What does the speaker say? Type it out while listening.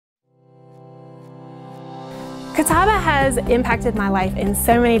Catawba has impacted my life in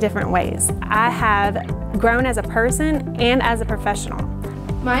so many different ways. I have grown as a person and as a professional.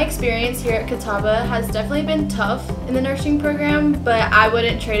 My experience here at Catawba has definitely been tough in the nursing program, but I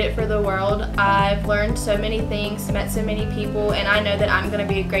wouldn't trade it for the world. I've learned so many things, met so many people, and I know that I'm going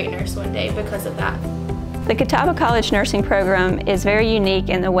to be a great nurse one day because of that. The Catawba College nursing program is very unique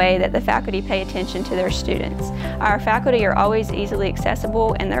in the way that the faculty pay attention to their students. Our faculty are always easily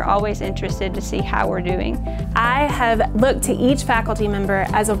accessible and they're always interested to see how we're doing. I have looked to each faculty member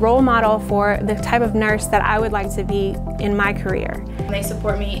as a role model for the type of nurse that I would like to be in my career. They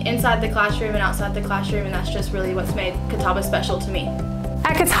support me inside the classroom and outside the classroom, and that's just really what's made Catawba special to me.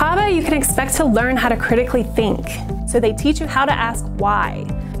 At Catawba, you can expect to learn how to critically think. So they teach you how to ask why.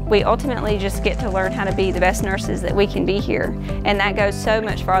 We ultimately just get to learn how to be the best nurses that we can be here, and that goes so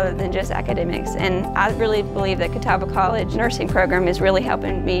much farther than just academics. And I really believe that Catawba College nursing program is really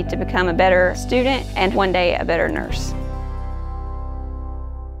helping me to become a better student and one day a better nurse.